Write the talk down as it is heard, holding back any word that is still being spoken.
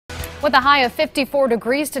With a high of 54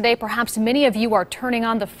 degrees today, perhaps many of you are turning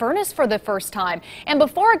on the furnace for the first time. And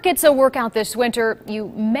before it gets a workout this winter, you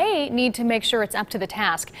may need to make sure it's up to the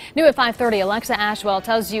task. New at 5:30, Alexa Ashwell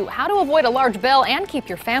tells you how to avoid a large bill and keep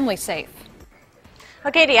your family safe.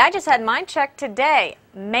 Well, Katie, I just had mine checked today.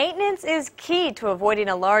 Maintenance is key to avoiding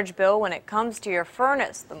a large bill when it comes to your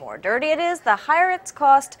furnace. The more dirty it is, the higher its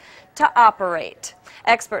cost to operate.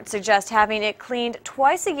 Experts suggest having it cleaned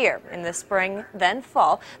twice a year in the spring, then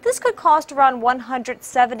fall. This could cost around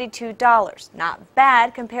 $172. Not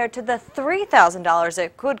bad compared to the $3,000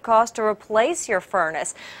 it could cost to replace your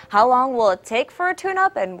furnace. How long will it take for a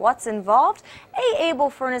tune-up and what's involved? A able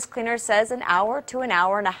furnace cleaner says an hour to an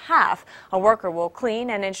hour and a half. A worker will clean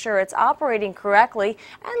and ensure it's operating correctly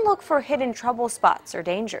and look for hidden trouble spots or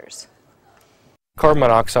dangers. Carbon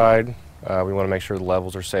monoxide, we want to make sure the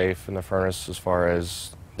levels are safe in the furnace as far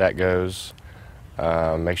as that goes.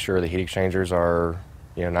 Make sure the heat exchangers are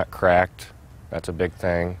not cracked. That's a big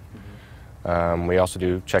thing. We also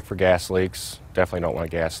do check for gas leaks. Definitely don't want a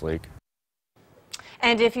gas leak.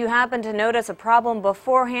 And if you happen to notice a problem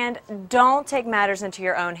beforehand, don't take matters into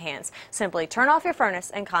your own hands. Simply turn off your furnace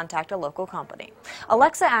and contact a local company.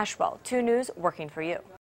 Alexa Ashwell, 2 News, working for you.